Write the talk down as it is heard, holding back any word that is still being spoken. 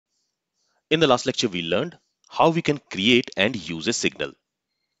In the last lecture, we learned how we can create and use a signal.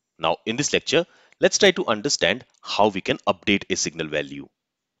 Now, in this lecture, let's try to understand how we can update a signal value.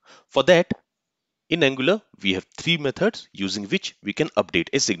 For that, in Angular, we have three methods using which we can update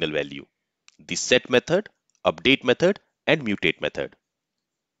a signal value: the set method, update method, and mutate method.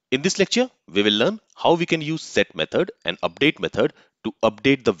 In this lecture, we will learn how we can use set method and update method to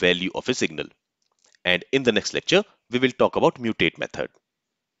update the value of a signal. And in the next lecture, we will talk about mutate method.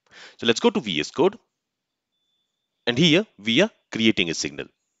 So let's go to VS Code. And here we are creating a signal.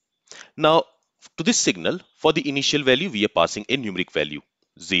 Now, to this signal, for the initial value, we are passing a numeric value,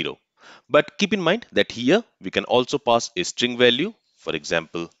 0. But keep in mind that here we can also pass a string value, for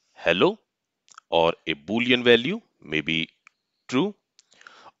example, hello, or a Boolean value, maybe true,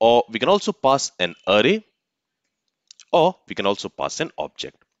 or we can also pass an array, or we can also pass an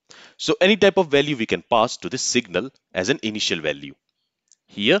object. So any type of value we can pass to this signal as an initial value.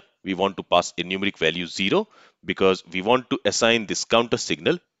 Here we want to pass a numeric value 0 because we want to assign this counter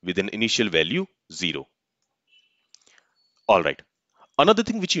signal with an initial value 0. Alright, another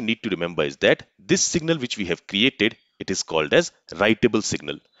thing which you need to remember is that this signal which we have created, it is called as writable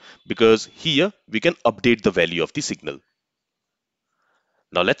signal because here we can update the value of the signal.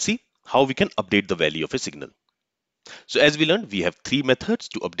 Now let's see how we can update the value of a signal. So as we learned, we have three methods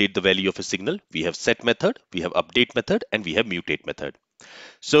to update the value of a signal. We have set method, we have update method, and we have mutate method.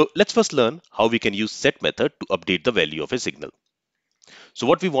 So let's first learn how we can use set method to update the value of a signal. So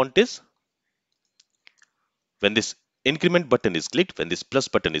what we want is, when this increment button is clicked, when this plus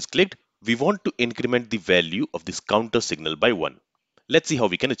button is clicked, we want to increment the value of this counter signal by 1. Let's see how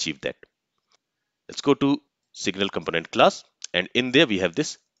we can achieve that. Let's go to signal component class, and in there we have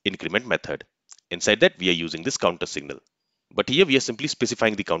this increment method. Inside that we are using this counter signal. But here we are simply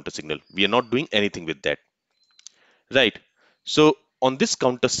specifying the counter signal. We are not doing anything with that. Right. So on this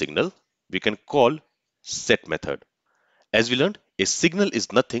counter signal, we can call set method. As we learned, a signal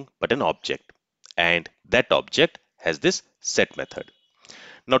is nothing but an object, and that object has this set method.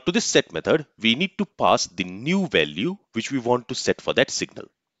 Now to this set method, we need to pass the new value which we want to set for that signal.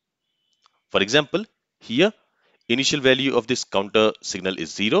 For example, here initial value of this counter signal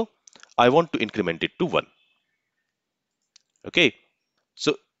is 0. I want to increment it to 1. Okay,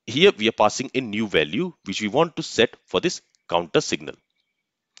 so here we are passing a new value which we want to set for this counter signal.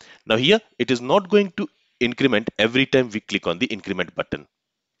 Now here it is not going to increment every time we click on the increment button.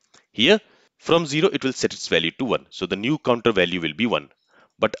 Here from 0 it will set its value to 1. So the new counter value will be 1.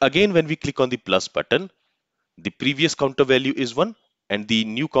 But again when we click on the plus button, the previous counter value is 1 and the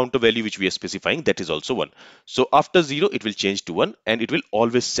new counter value which we are specifying, that is also 1. So after 0 it will change to 1 and it will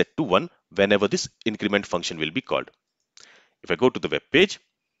always set to 1 whenever this increment function will be called. If I go to the web page,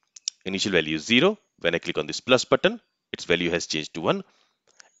 initial value is 0. When I click on this plus button, its value has changed to 1.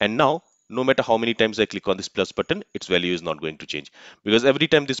 And now, no matter how many times I click on this plus button, its value is not going to change because every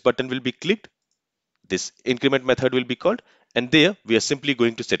time this button will be clicked, this increment method will be called, and there we are simply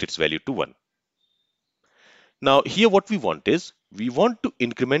going to set its value to 1. Now here what we want is, we want to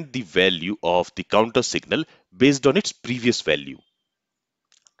increment the value of the counter signal based on its previous value.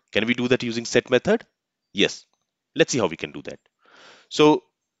 Can we do that using set method? Yes. Let's see how we can do that. So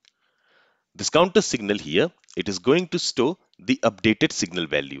this counter signal here, it is going to store the updated signal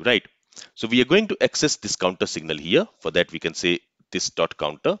value, right? So we are going to access this counter signal here. For that we can say this dot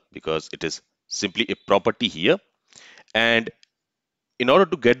counter because it is simply a property here. And in order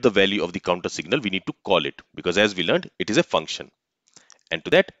to get the value of the counter signal, we need to call it because as we learned, it is a function. And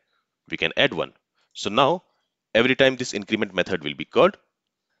to that we can add 1. So now every time this increment method will be called,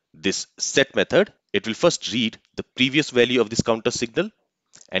 this set method, it will first read the previous value of this counter signal,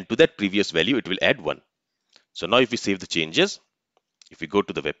 and to that previous value it will add 1. So now if we save the changes, if we go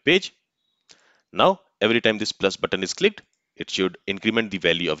to the web page, now every time this plus button is clicked, it should increment the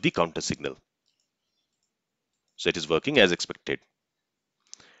value of the counter signal. So it is working as expected.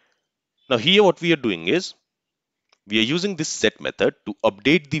 Now here what we are doing is, we are using this set method to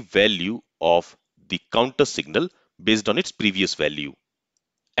update the value of the counter signal based on its previous value.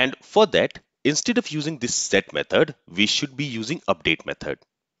 And for that, instead of using this set method, we should be using update method.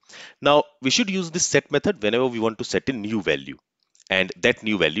 Now we should use this set method whenever we want to set a new value, and that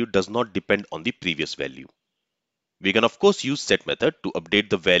new value does not depend on the previous value. We can of course use set method to update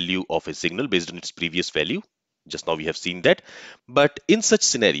the value of a signal based on its previous value. Just now we have seen that. But in such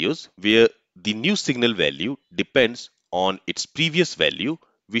scenarios where the new signal value depends on its previous value,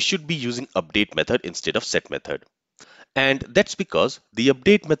 we should be using update method instead of set method. And that's because the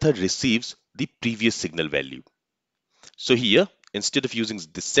update method receives the previous signal value. So here, instead of using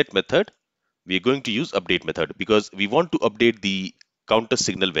this set method, we are going to use update method because we want to update the counter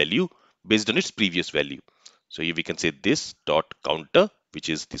signal value based on its previous value. So here we can say this dot counter, which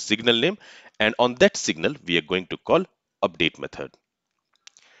is the signal name, and on that signal we are going to call update method.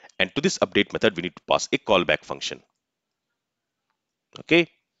 And to this update method we need to pass a callback function. Okay.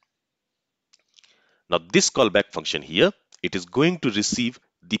 Now this callback function here, it is going to receive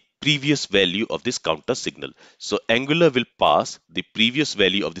the previous value of this counter signal. So Angular will pass the previous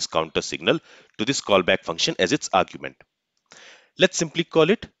value of this counter signal to this callback function as its argument. Let's simply call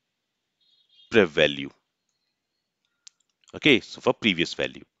it prev value. Okay, so for previous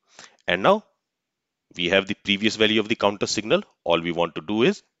value. And now we have the previous value of the counter signal. All we want to do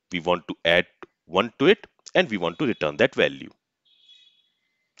is we want to add 1 to it and we want to return that value.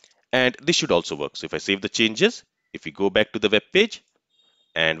 And this should also work. So if I save the changes, if we go back to the web page,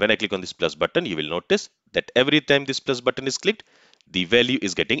 and when I click on this plus button, you will notice that every time this plus button is clicked, the value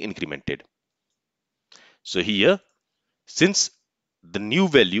is getting incremented. So here, since the new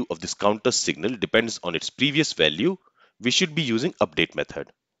value of this counter signal depends on its previous value, we should be using update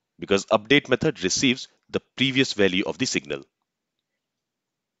method because update method receives the previous value of the signal.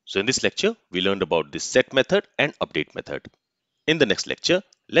 So in this lecture, we learned about this set method and update method. In the next lecture,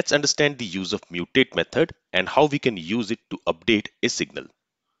 let's understand the use of mutate method and how we can use it to update a signal.